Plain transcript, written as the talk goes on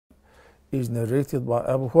is narrated by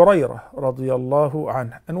Abu Hurairah radiyallahu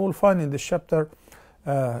anhu. And we'll find in this chapter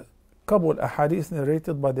couple ahadith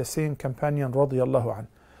narrated by the same companion radiyallahu anhu.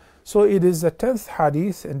 So it is the 10th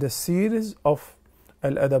hadith in the series of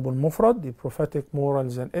Al-Adab al-Mufrad, the prophetic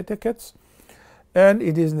morals and etiquettes. And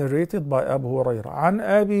it is narrated by Abu Hurairah. عن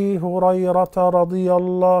أبي هريرة رضي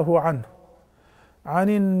الله عنه عن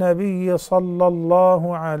النبي صلى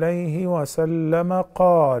الله عليه وسلم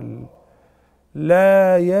قال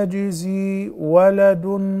لا يجزي ولد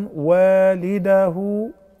والده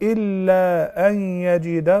إلا أن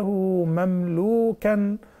يجده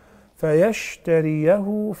مملوكا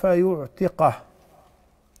فيشتريه فيعتقه.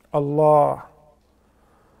 Allah.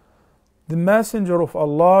 The Messenger of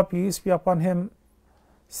Allah, peace be upon him,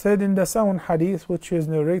 said in the sound hadith which is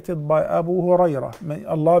narrated by Abu Hurairah, may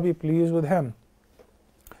Allah be pleased with him,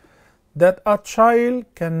 that a child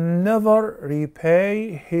can never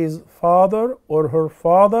repay his father or her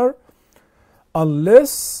father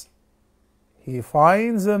unless he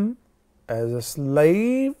finds him as a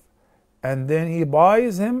slave and then he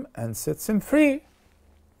buys him and sets him free.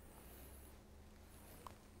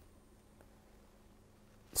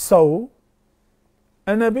 So,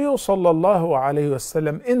 An-Nabi sallallahu alayhi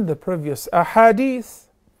wasallam in the previous ahadith,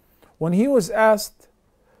 when he was asked,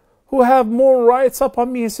 who have more rights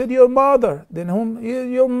upon me? He said, your mother. Then whom?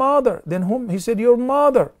 Your mother. Then whom? He said, your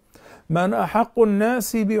mother. Man ahaqqu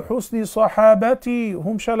an-nasi bi husni sahabati.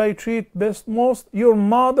 Whom shall I treat best most? Your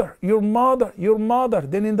mother, your mother, your mother.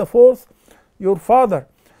 Then in the fourth, your father.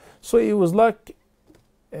 So it was like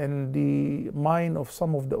in the mind of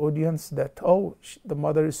some of the audience that, oh, the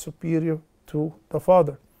mother is superior to the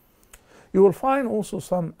father. You will find also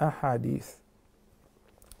some ahadith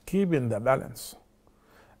keeping the balance.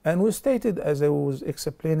 And we stated, as I was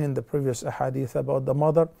explaining the previous ahadith about the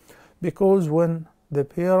mother, because when the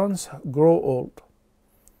parents grow old,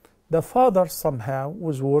 the father somehow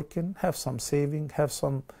was working, have some saving, have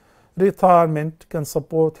some retirement, can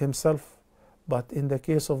support himself. But in the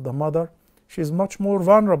case of the mother, she's much more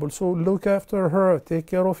vulnerable. So look after her, take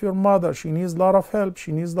care of your mother. She needs a lot of help,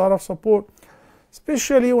 she needs a lot of support.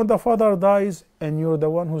 Especially when the father dies and you're the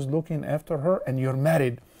one who's looking after her and you're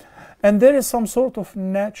married. And there is some sort of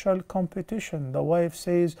natural competition. The wife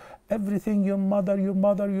says, everything your mother, your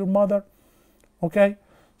mother, your mother. Okay?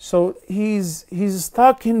 So he's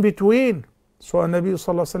stuck in between. So Nabi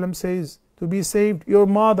sallallahu alaihi wasallam says, to be saved, your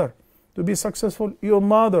mother. To be successful, your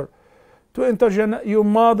mother. To enter Jannah, your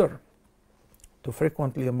mother. To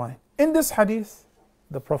frequently mind. In this hadith,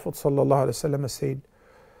 the Prophet sallallahu alaihi wasallam said,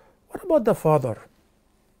 what about the father?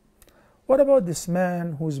 What about this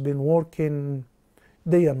man who's been working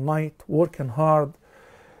day and night, working hard,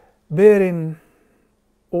 bearing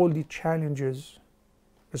all the challenges,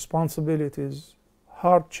 responsibilities,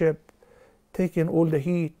 hardship, taking all the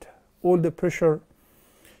heat, all the pressure,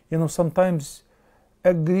 sometimes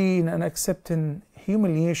agreeing and accepting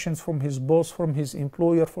humiliations from his boss, from his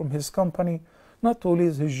employer, from his company, not to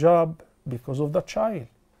lose his job because of the child.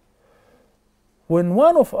 When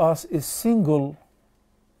one of us is single,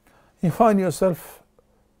 you find yourself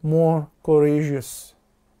more courageous,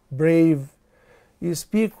 brave. You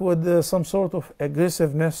speak with some sort of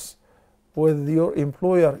aggressiveness with your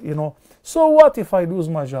employer, So what if I lose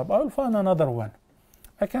my job? I will find another one.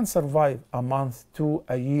 I can survive a month,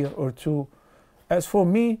 a year or two. As for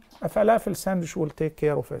me, a falafel sandwich will take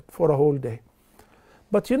care of it for a whole day.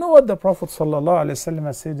 But you know what the Prophet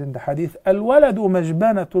ﷺ said in the hadith? الْوَلَدُ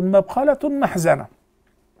مَجْبَنَةٌ مَبْخَلَةٌ مَحْزَنَةٌ.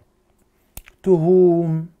 To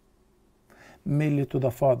whom? Mainly to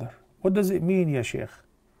the father. What does it mean, ya Sheikh?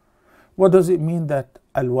 What does it mean that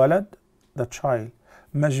al-walad, the child,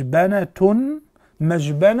 majbanatun,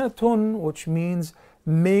 which means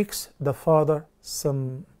makes the father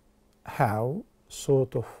somehow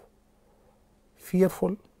sort of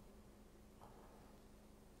fearful,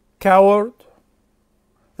 coward,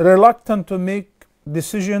 reluctant to make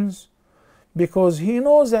decisions because he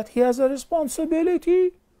knows that he has a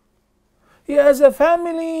responsibility. He has a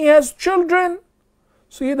family, he has children.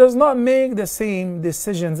 So he does not make the same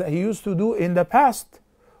decisions that he used to do in the past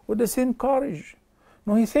with the same courage.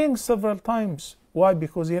 No, he thinks several times. Why?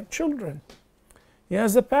 Because he has children. He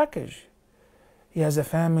has a package. He has a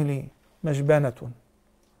family. Majbanatun.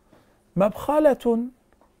 Mabkhalatun.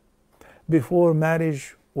 Before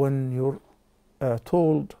marriage, when you're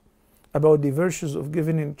told about the virtues of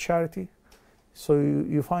giving in charity, so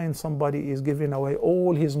you find somebody is giving away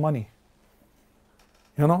all his money.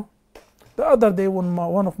 The other day when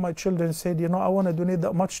one of my children said, I want to donate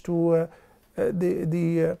that much to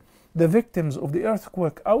the victims of the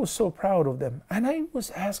earthquake, I was so proud of them. And I was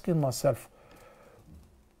asking myself,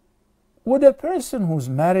 would a person who's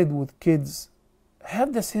married with kids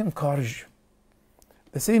have the same courage,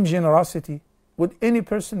 the same generosity? Would any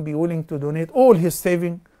person be willing to donate all his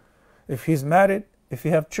saving if he's married, if he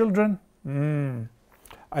have children?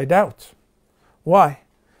 I doubt. Why?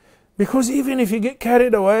 Because even if you get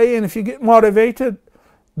carried away and if you get motivated,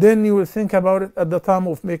 then you will think about it at the time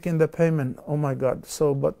of making the payment. Oh my God,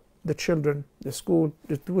 so but the children, the school,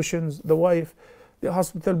 the tuitions, the wife, the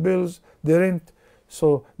hospital bills, the rent.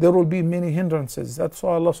 So there will be many hindrances. That's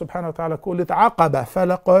why Allah subhanahu wa ta'ala called it عقبة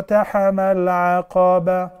فلقتحم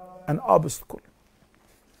العقبة, an obstacle.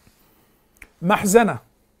 محزنة,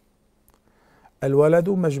 الولد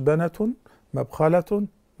مجبنة مبخلة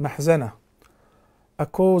محزنة, a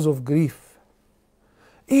cause of grief.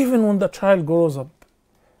 Even when the child grows up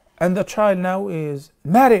and the child now is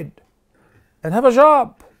married and have a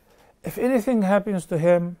job, if anything happens to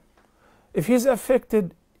him, if he's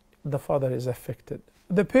affected, the father is affected.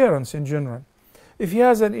 The parents in general. If he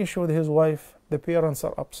has an issue with his wife, the parents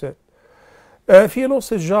are upset. If he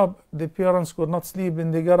lost his job, the parents could not sleep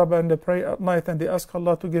and they get up and they pray at night and they ask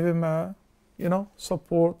Allah to give him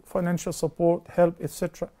support, financial support, help,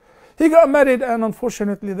 etc. He got married and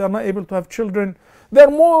unfortunately they're not able to have children.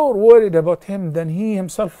 They're more worried about him than he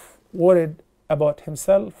himself worried about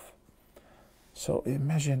himself. So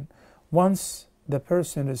imagine, once the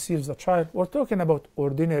person receives a child, we're talking about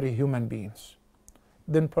ordinary human beings,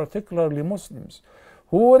 then particularly Muslims,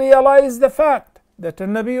 who realize the fact that the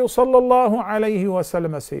Nabi sallallahu alayhi wa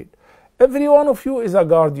sallam said, every one of you is a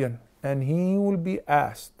guardian, and he will be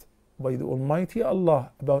asked by the Almighty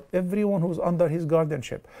Allah about everyone who's under his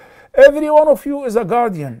guardianship. Every one of you is a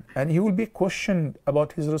guardian, and he will be questioned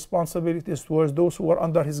about his responsibilities towards those who are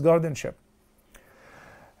under his guardianship.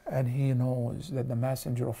 And he knows that the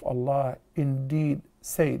Messenger of Allah indeed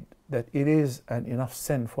said that it is an enough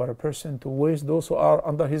sin for a person to waste those who are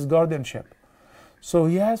under his guardianship. So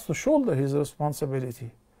he has to shoulder his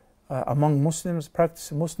responsibility. Among Muslims,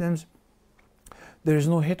 practicing Muslims, there is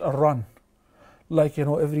no hit or run. Like,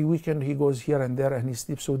 every weekend he goes here and there and he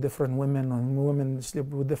sleeps with different women, and women sleep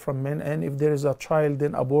with different men. And if there is a child,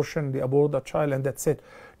 then abortion, they abort the child and that's it.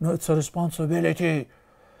 No, it's a responsibility.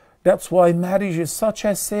 That's why marriage is such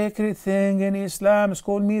a sacred thing in Islam. It's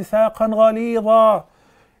called ميثاقا غليظا.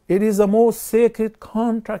 It is the most sacred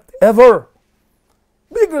contract ever.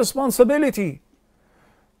 Big responsibility.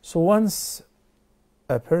 So once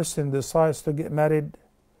a person decides to get married,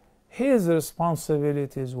 his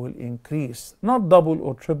responsibilities will increase, not double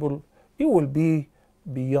or triple. It will be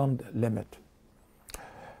beyond limit.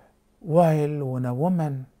 While when a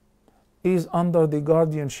woman is under the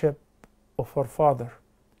guardianship of her father,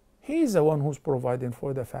 he is the one who's providing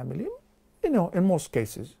for the family, in most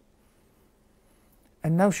cases.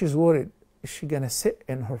 And now she's worried, is she going to sit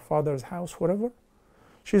in her father's house forever?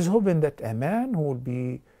 She's hoping that a man who will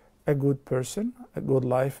be a good person, a good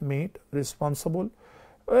life mate, responsible,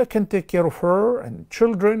 can take care of her and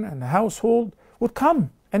children and household, would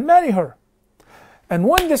come and marry her. And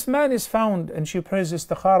when this man is found and she prays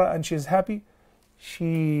istikhara and she's happy,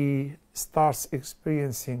 she starts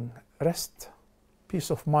experiencing rest, peace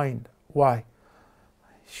of mind. Why?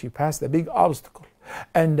 She passed a big obstacle.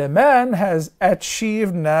 And the man has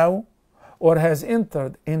achieved now, or has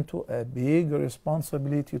entered into a big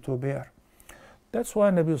responsibility to bear. That's why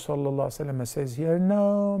Nabi sallallahu alaihi wasallam says here,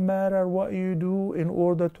 no matter what you do in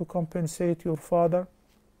order to compensate your father,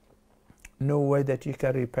 no way that you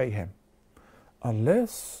can repay him.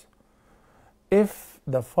 Unless if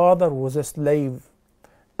the father was a slave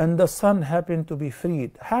and the son happened to be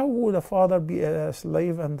freed. How would the father be a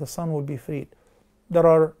slave and the son will be freed? There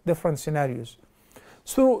are different scenarios.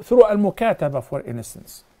 Through al-mukataba, for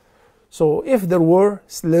instance. So if there were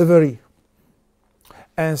slavery,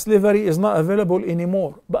 and slavery is not available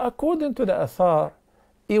anymore, but according to the athar,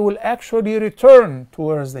 it will actually return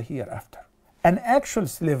towards the hereafter. An actual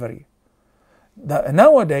slavery.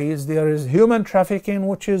 Nowadays, there is human trafficking,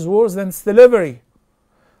 which is worse than slavery.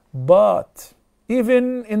 But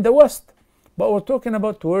even in the West, but we're talking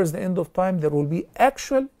about towards the end of time, there will be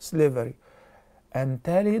actual slavery. أن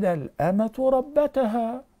تلد الأمة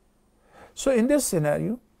ربتها. So in this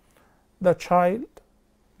scenario, the child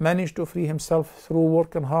managed to free himself through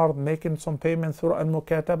working hard, making some payment through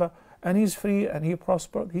al-mukataba, and he's free and he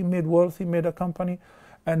prospered, he made wealth, he made a company,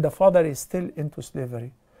 and the father is still into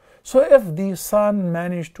slavery. So if the son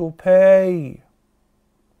managed to pay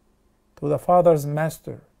to the father's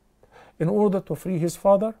master in order to free his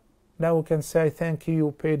father, now we can say, thank you,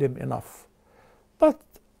 you paid him enough. But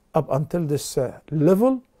up until this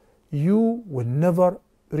level, you will never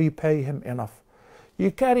repay him enough. You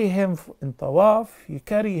carry him in tawaf, you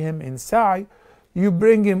carry him in sa'i, You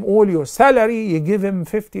bring him all your salary, you give him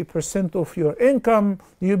 50% of your income,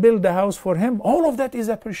 you build a house for him. All of that is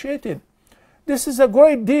appreciated. This is a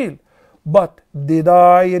great deal. But did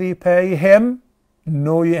I repay him?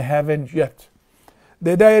 No, you haven't yet.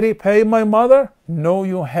 Did I repay my mother? No,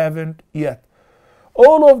 you haven't yet.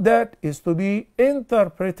 All of that is to be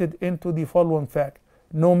interpreted into the following fact.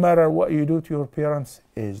 No matter what you do to your parents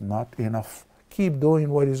is not enough. Keep doing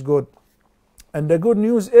what is good. And the good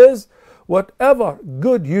news is, whatever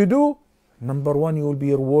good you do, number one, you will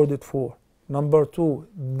be rewarded for. Number two,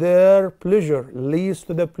 their pleasure leads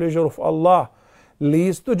to the pleasure of Allah,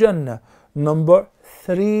 leads to Jannah. Number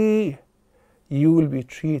three, you will be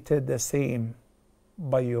treated the same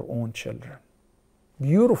by your own children.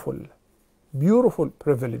 Beautiful, beautiful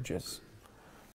privileges.